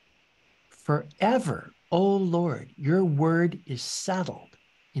 Forever, O Lord, your word is settled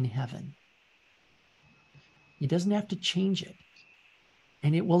in heaven. He doesn't have to change it.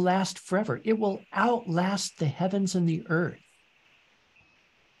 And it will last forever. It will outlast the heavens and the earth.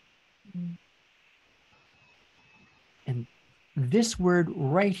 And this word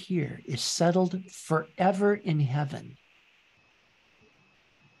right here is settled forever in heaven.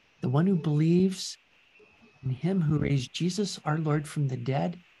 The one who believes in him who raised Jesus, our Lord, from the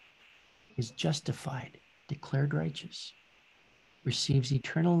dead is justified, declared righteous, receives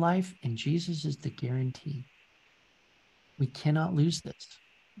eternal life, and Jesus is the guarantee. We cannot lose this.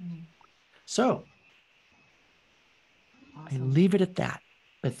 So I leave it at that.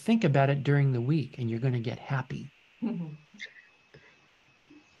 But think about it during the week and you're going to get happy. Any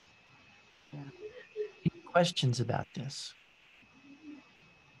questions about this?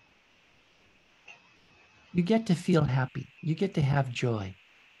 You get to feel happy. You get to have joy.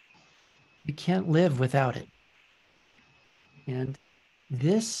 You can't live without it. And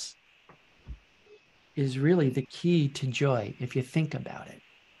this is really the key to joy if you think about it.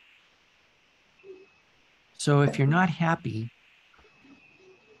 So if you're not happy,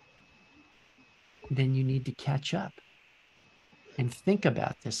 then you need to catch up. and think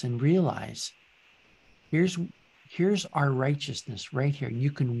about this and realize here's our righteousness right here.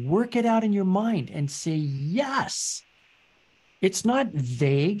 You can work it out in your mind and say, yes. It's not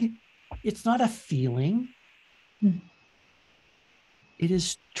vague. It's not a feeling. It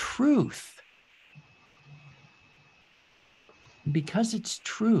is truth. Because it's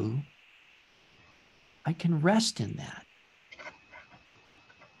true, I can rest in that.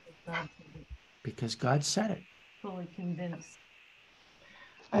 Because God said it. Fully convinced.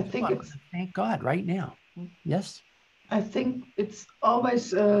 I think it's, thank God right now. Yes. I think it's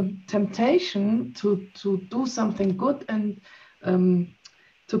always a temptation to do something good and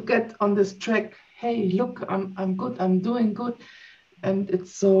to get on this track. Hey, look, I'm good. I'm doing good, and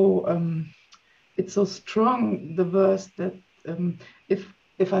it's so strong, the verse that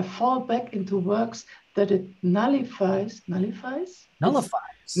if I fall back into works, that it nullifies my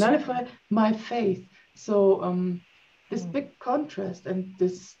faith. So this big contrast and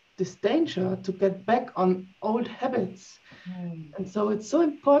this danger to get back on old habits. And so it's so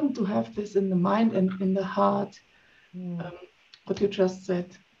important to have this in the mind and in the heart, what you just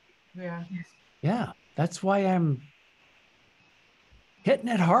said. Yeah, that's why I'm hitting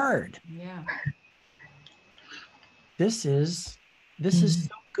it hard. Yeah. This is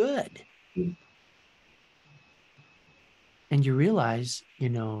so good. And you realize,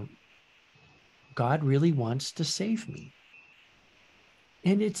 God really wants to save me.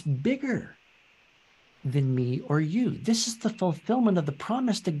 And it's bigger than me or you. This is the fulfillment of the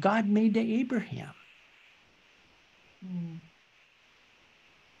promise that God made to Abraham.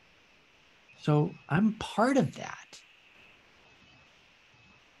 So I'm part of that.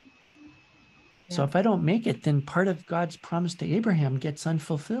 So if I don't make it, then part of God's promise to Abraham gets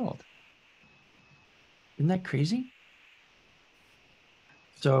unfulfilled. Isn't that crazy?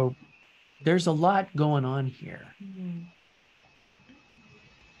 So there's a lot going on here.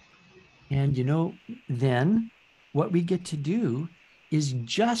 And then what we get to do is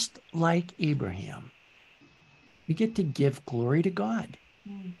just like Abraham. We get to give glory to God.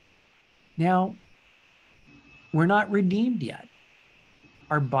 Now, we're not redeemed yet.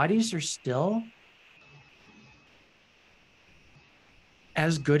 Our bodies are still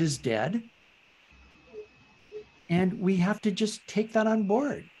as good as dead. And we have to just take that on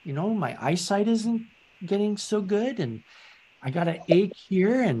board. My eyesight isn't getting so good, and I got an ache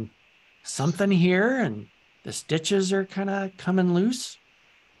here and something here, and the stitches are kind of coming loose.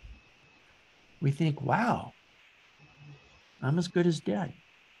 We think, wow, I'm as good as dead.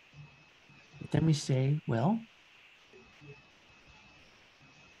 But then we say, well,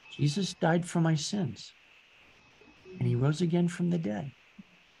 Jesus died for my sins, and he rose again from the dead.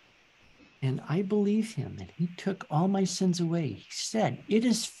 And I believe him, and he took all my sins away. He said, it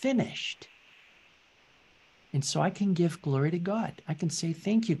is finished. And so I can give glory to God. I can say,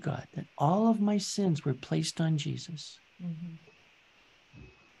 thank you, God, that all of my sins were placed on Jesus.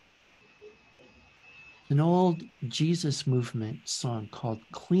 An old Jesus movement song called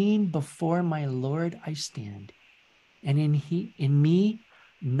Clean Before My Lord I Stand, and in me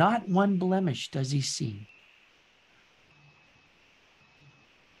not one blemish does he see.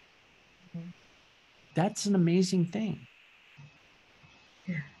 That's an amazing thing.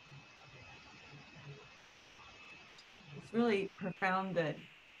 It's really profound that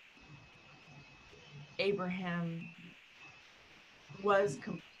Abraham was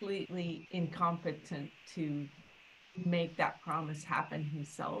completely incompetent to make that promise happen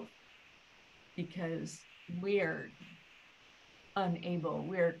himself, because we're unable,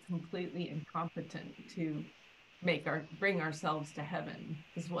 we're completely incompetent to bring ourselves to heaven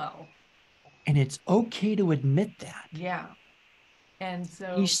as well. And it's okay to admit that. Yeah. And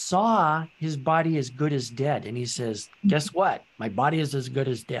so he saw his body as good as dead. And he says, guess what? My body is as good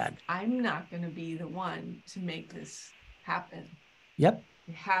as dead. I'm not going to be the one to make this happen. Yep.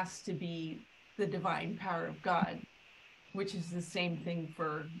 It has to be the divine power of God, which is the same thing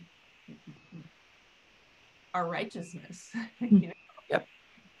for our righteousness. Yep.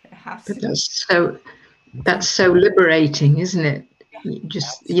 It has but to that's so liberating, isn't it?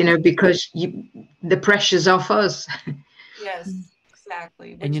 Just, because the pressure's off us. Yes,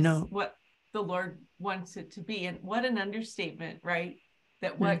 exactly. Which is what the Lord wants it to be. And what an understatement, right?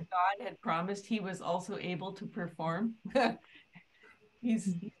 That what God had promised, he was also able to perform.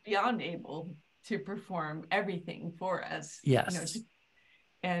 He's beyond able to perform everything for us. Yes.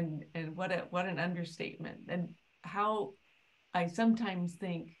 And what an understatement. And how I sometimes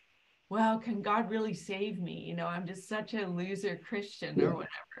think, well, can God really save me? I'm just such a loser Christian or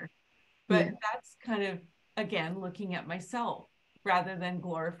whatever. But that's kind of, again, looking at myself. rather than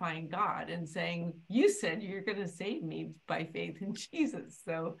glorifying God and saying, you said you're going to save me by faith in Jesus.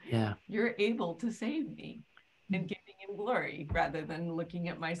 So yeah, you're able to save me, and giving him glory rather than looking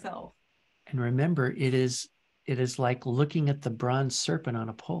at myself. and remember, it is like looking at the bronze serpent on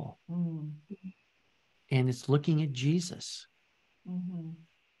a pole, and it's looking at Jesus. And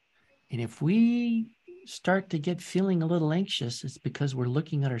if we start to get feeling a little anxious, it's because we're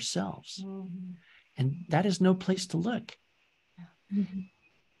looking at ourselves, and that is no place to look.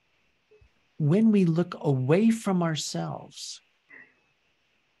 When we look away from ourselves,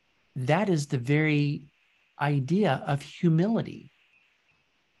 that is the very idea of humility,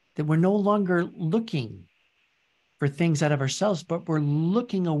 that we're no longer looking for things out of ourselves, but we're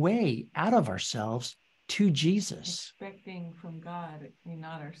looking away out of ourselves to Jesus. Expecting from God,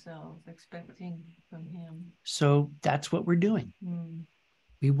 not ourselves, expecting from him. So that's what we're doing.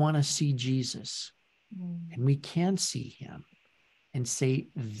 We want to see Jesus, and we can see him and say,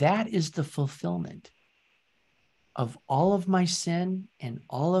 that is the fulfillment of all of my sin, and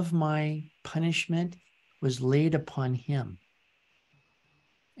all of my punishment was laid upon him,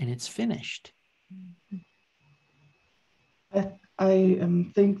 and it's finished. I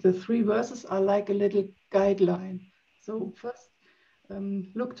think the 3 verses are like a little guideline. So first,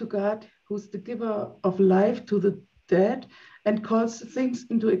 look to God, who's the giver of life to the dead and calls things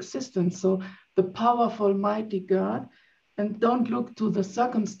into existence. So the powerful, mighty God. And don't look to the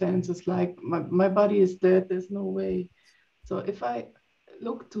circumstances like my body is dead, there's no way. So if I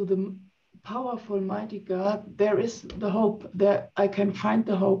look to the powerful, mighty God, there is the hope. There I can find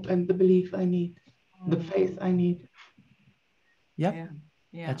the hope and the belief I need, the faith I need. Yep.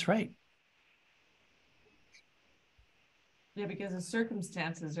 Yeah. That's right. Yeah, because the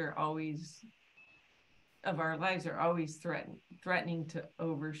circumstances are always of our lives are always threatening to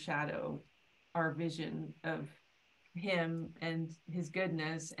overshadow our vision of him and his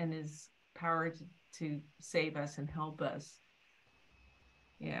goodness and his power to save us and help us.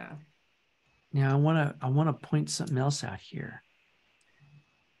 Yeah. Now I want to point something else out here.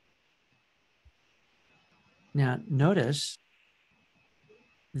 Now notice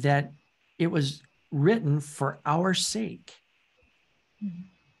that it was written for our sake.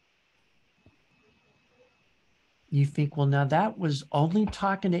 You think, well, now that was only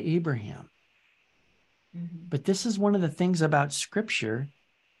talking to Abraham. But this is one of the things about Scripture,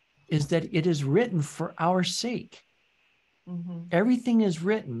 is that it is written for our sake. Everything is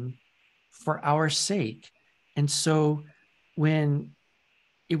written for our sake. And so when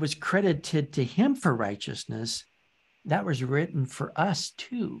it was credited to him for righteousness, that was written for us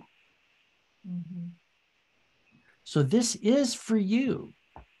too. So this is for you.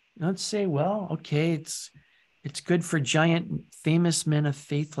 Don't say, well, okay, it's good for giant famous men of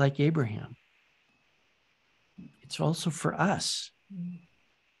faith like Abraham. It's also for us.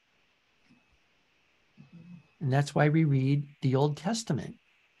 And that's why we read the Old Testament.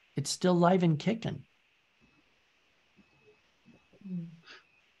 It's still live and kicking.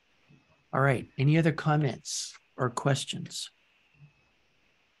 All right. Any other comments or questions?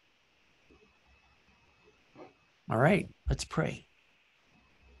 All right. Let's pray.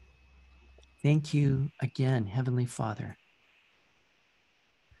 Thank you again, Heavenly Father,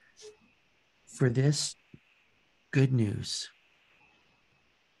 for this good news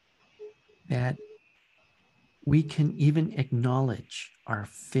that we can even acknowledge our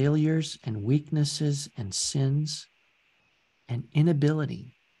failures and weaknesses and sins and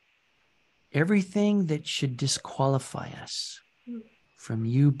inability, everything that should disqualify us from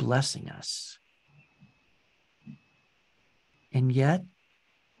you blessing us. And yet,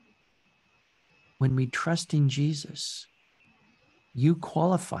 when we trust in Jesus, you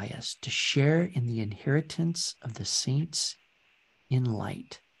qualify us to share in the inheritance of the saints in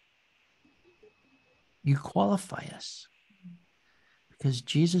light. You qualify us because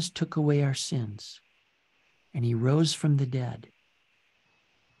Jesus took away our sins and he rose from the dead.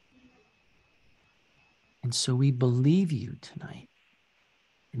 And so we believe you tonight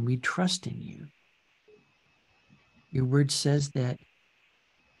and we trust in you. Your word says that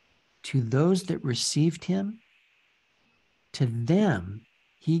to those that received him, to them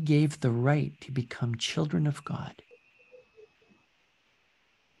he gave the right to become children of God.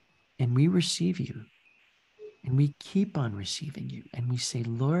 And we receive you. And we keep on receiving you. And we say,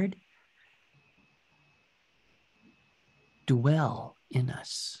 Lord, dwell in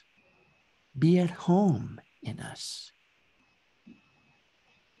us. Be at home in us.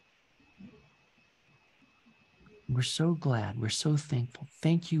 We're so glad. We're so thankful.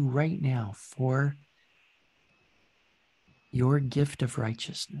 Thank you right now for your gift of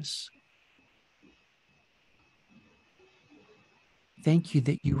righteousness. Thank you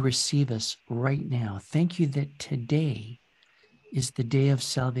that you receive us right now. Thank you that today is the day of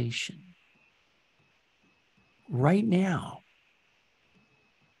salvation. Right now,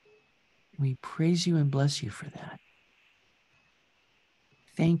 we praise you and bless you for that.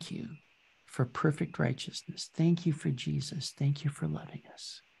 Thank you for perfect righteousness. Thank you for Jesus. Thank you for loving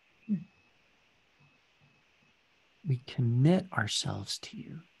us. We commit ourselves to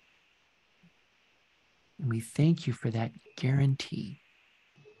you. And we thank you for that guarantee.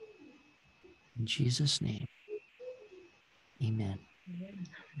 In Jesus' name, amen.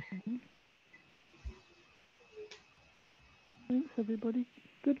 Thanks, everybody.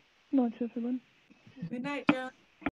 Good night, everyone. Good night, John.